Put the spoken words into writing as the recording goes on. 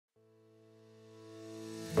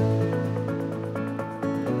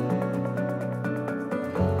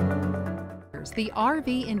years, the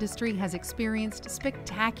RV industry has experienced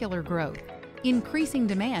spectacular growth, increasing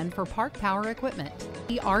demand for park power equipment.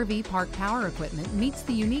 The RV park power equipment meets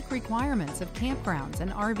the unique requirements of campgrounds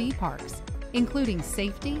and RV parks, including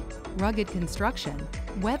safety, rugged construction,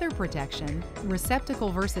 weather protection,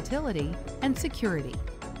 receptacle versatility, and security.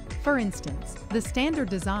 For instance, the standard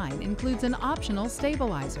design includes an optional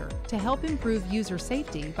stabilizer to help improve user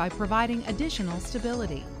safety by providing additional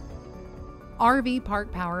stability. RV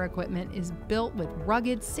park power equipment is built with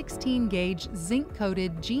rugged 16-gauge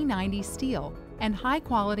zinc-coated G90 steel and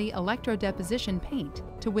high-quality electrodeposition paint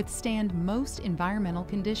to withstand most environmental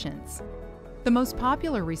conditions. The most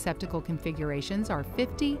popular receptacle configurations are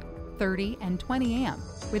 50, 30, and 20 amp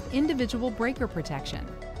with individual breaker protection.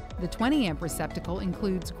 The 20 amp receptacle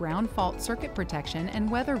includes ground fault circuit protection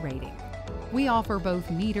and weather rating. We offer both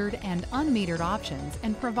metered and unmetered options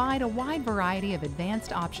and provide a wide variety of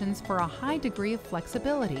advanced options for a high degree of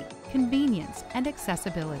flexibility, convenience, and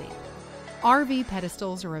accessibility. RV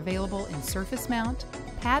pedestals are available in surface mount,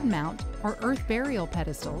 pad mount, or earth burial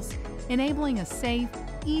pedestals, enabling a safe,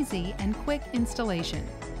 easy, and quick installation.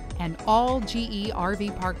 And all GE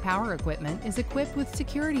RV park power equipment is equipped with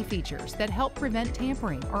security features that help prevent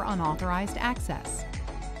tampering or unauthorized access.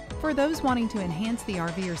 For those wanting to enhance the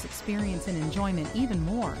RVer's experience and enjoyment even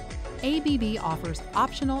more, ABB offers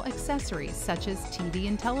optional accessories such as TV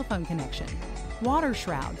and telephone connection, water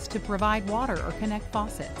shrouds to provide water or connect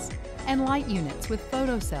faucets, and light units with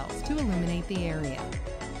photo cells to illuminate the area.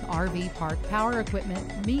 RV park power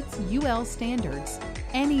equipment meets UL standards,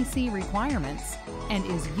 NEC requirements, and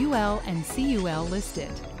is UL and CUL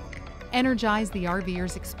listed. Energize the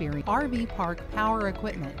RVer's experience. RV park power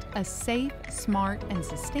equipment, a safe, smart, and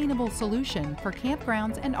sustainable solution for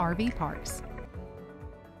campgrounds and RV parks.